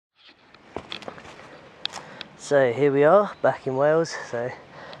So here we are back in Wales, so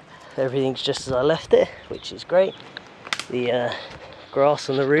everything's just as I left it, which is great. The grass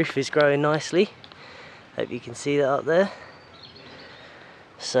on the roof is growing nicely, hope you can see that up there.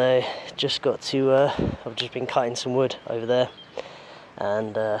 So just got to, I've just been cutting some wood over there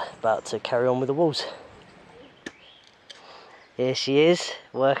and about to carry on with the walls. Here she is,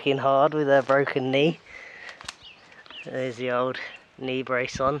 working hard with her broken knee. There's the old knee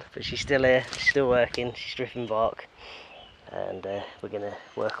brace on, but she's still here, she's still working, she's stripping bark. And we're going to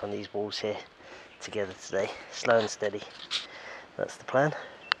work on these walls here together today, slow and steady. That's the plan.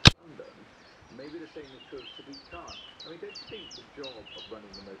 Maybe the same is true of Sadiq Khan. I mean, don't you think the job of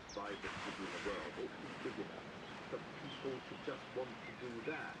running the most vibrant city in the world ought to be big enough for people to just want to do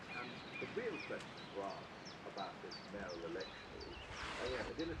that? And the real question to ask about this mayoral election is,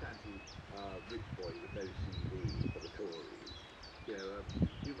 a dilettante rich boy with no CV for the Tories, you know,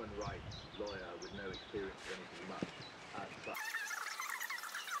 a human rights lawyer with no experience of anything much outside.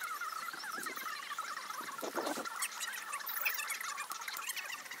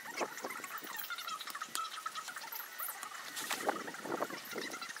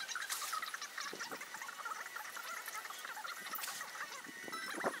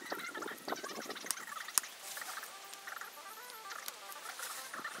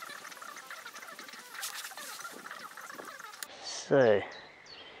 So,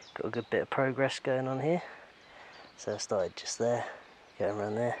 got a good bit of progress going on here. So I started just there, going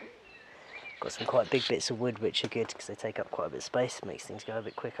around there. Got some quite big bits of wood which are good because they take up quite a bit of space, makes things go a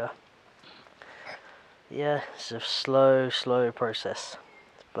bit quicker. Yeah, it's a slow process,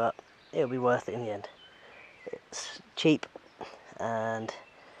 but it'll be worth it in the end. It's cheap and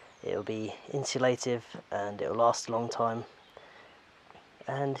it'll be insulative and it'll last a long time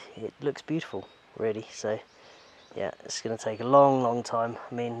and it looks beautiful really. So yeah, it's going to take a long time.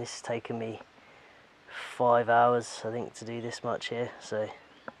 I mean, this has taken me 5 hours I think to do this much here, so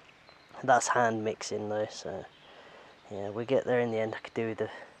that's hand mixing though, so yeah, we'll get there in the end. I could do with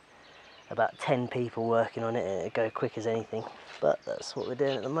about 10 people working on it and it'd go quick as anything, but that's what we're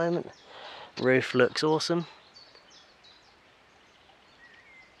doing at the moment. Roof looks awesome,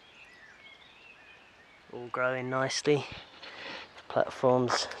 all growing nicely.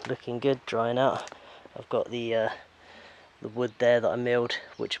 Platform's looking good, drying out. I've got the wood there that I milled,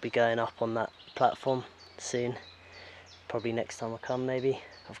 which will be going up on that platform soon, probably next time I come maybe.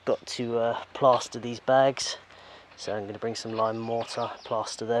 I've got to plaster these bags, so I'm going to bring some lime mortar,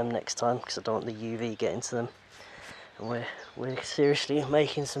 plaster them next time because I don't want the UV getting to them. And we're seriously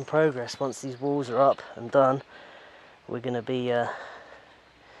making some progress. Once these walls are up and done, we're going to be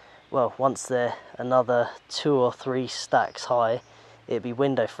well, once they're another 2 or 3 stacks high, it'll be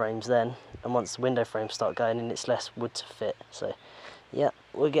window frames then, and once the window frames start going in, it's less wood to fit. So yeah,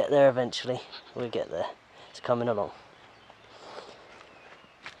 we'll get there eventually, we'll get there. It's coming along.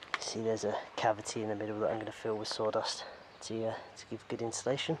 See, there's a cavity in the middle that I'm going to fill with sawdust to give good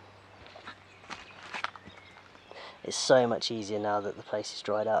insulation. It's so much easier now that the place is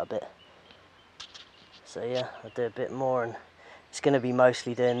dried out a bit. So yeah, I'll do a bit more, and it's going to be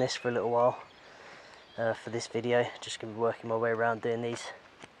mostly doing this for a little while for this video. Just going to be working my way around doing these.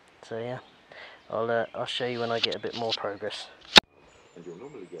 So yeah, I'll show you when I get a bit more progress.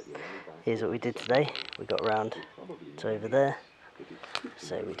 Here's what we did today. We got round to over there.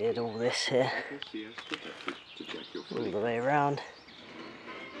 So we did all this here, all the way around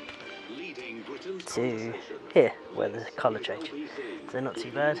to here, where the colour change. So not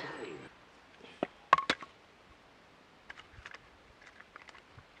too bad.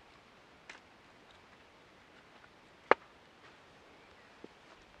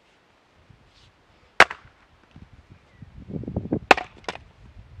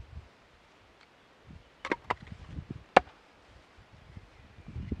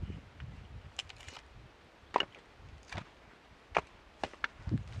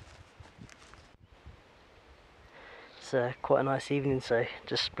 It's quite a nice evening, so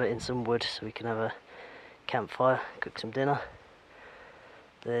just splitting some wood so we can have a campfire, cook some dinner.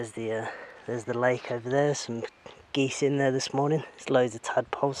 There's the lake over there, some geese in there this morning. There's loads of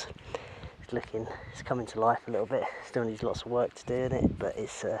tadpoles. It's coming to life a little bit. Still needs lots of work to do in it, but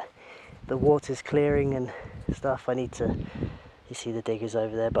it's the water's clearing and stuff. You see the diggers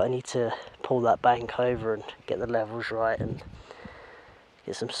over there, but I need to pull that bank over and get the levels right and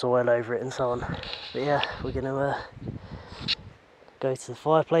get some soil over it and so on. But yeah, we're gonna go to the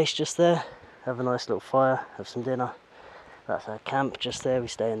fireplace just there, have a nice little fire, have some dinner. That's our camp just there. We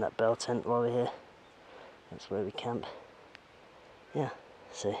stay in that bell tent while we're here. That's where we camp. Yeah,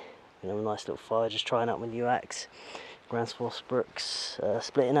 so we have a nice little fire, just trying out my new axe, Grand's Force Brooks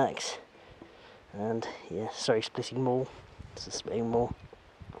splitting axe. And yeah, sorry, splitting maul. It's a splitting maul.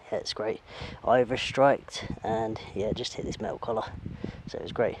 Yeah, it's great. I overstriked and yeah, just hit this metal collar, so it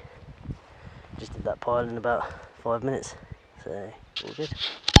was great. Just did that pile in about 5 minutes, so all good.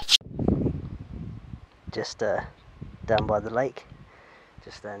 Just down by the lake,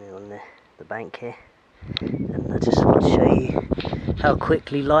 just standing on the bank here, and I just want to show you how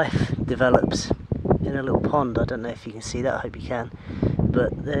quickly life develops in a little pond. I don't know if you can see that, I hope you can,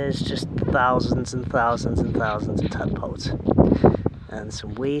 but there's just thousands and thousands and thousands of tadpoles and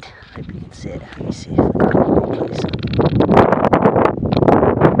some weed. Hope you can see it. Let me see if I can come a bit closer.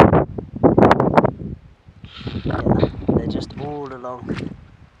 Yeah, they're just all along,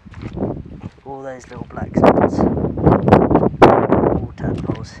 all those little black spots, all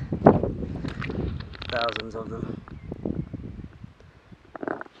tadpoles, thousands of them.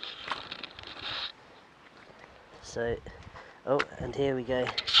 So, oh, and here we go,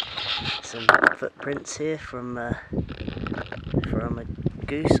 some footprints here from a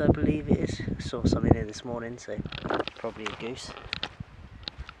goose, I believe it is. I saw some in here this morning, so probably a goose.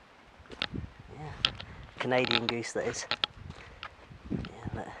 Yeah, Canadian goose that is. Yeah,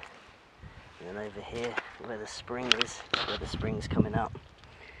 look. And then over here, where the spring is, where the spring's coming out.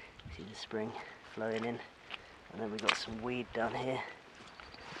 See the spring flowing in, and then we've got some weed down here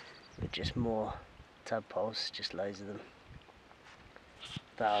with just more tadpoles, just loads of them.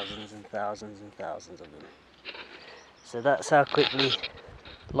 Thousands and thousands and thousands of them. So that's how quickly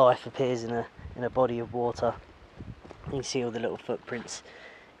life appears in a body of water. You can see all the little footprints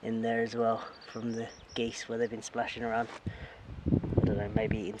in there as well from the geese where they've been splashing around. I don't know,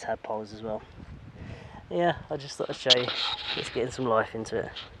 maybe eating tadpoles as well. Yeah, I just thought I'd show you. Let's get some life into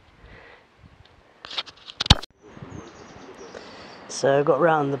it. So I got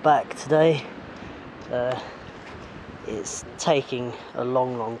round the back today. It's taking a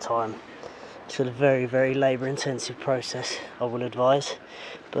long time. It's a very, very labour intensive process, I will advise,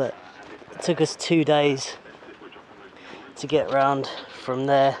 but it took us 2 days to get round from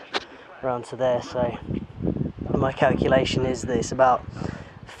there round to there, so my calculation is that it's about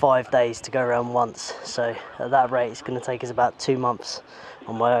 5 days to go around once, so at that rate it's going to take us about 2 months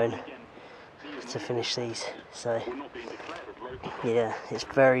on my own to finish these. So yeah, it's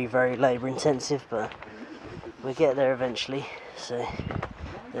very, very labour intensive, but we'll get there eventually. So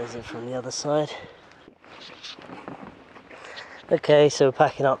there's it from the other side. Okay, so we're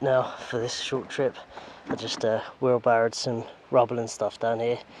packing up now for this short trip. I just wheelbarrowed some rubble and stuff down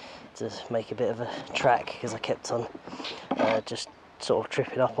here to make a bit of a track, because I kept on just sort of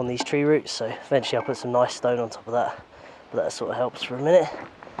tripping up on these tree roots, so eventually I put some nice stone on top of that, but that sort of helps for a minute.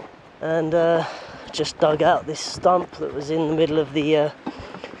 And just dug out this stump that was in the middle of the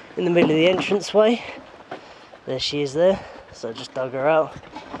entranceway. There she is there, so I just dug her out.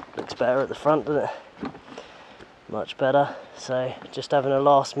 Looks better at the front, doesn't it? Much better. So just having a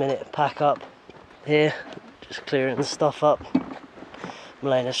last minute pack up here, just clearing the stuff up.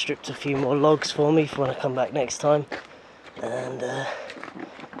 Malena stripped a few more logs for me for when I come back next time. And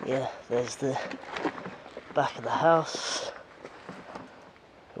yeah, there's the back of the house,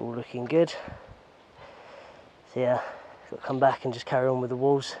 all looking good. So yeah, got to come back and just carry on with the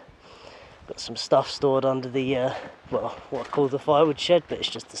walls. Got some stuff stored under the well, what I call the firewood shed, but it's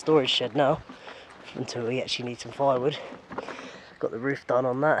just the storage shed now until we actually need some firewood. Got the roof done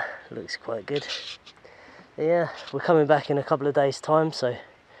on that, looks quite good. But yeah, we're coming back in a couple of days time, so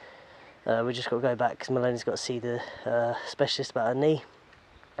we just got to go back because Malena's got to see the specialist about her knee,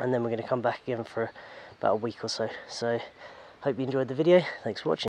 and then we're going to come back again for about a week or so. So hope you enjoyed the video. Thanks for watching.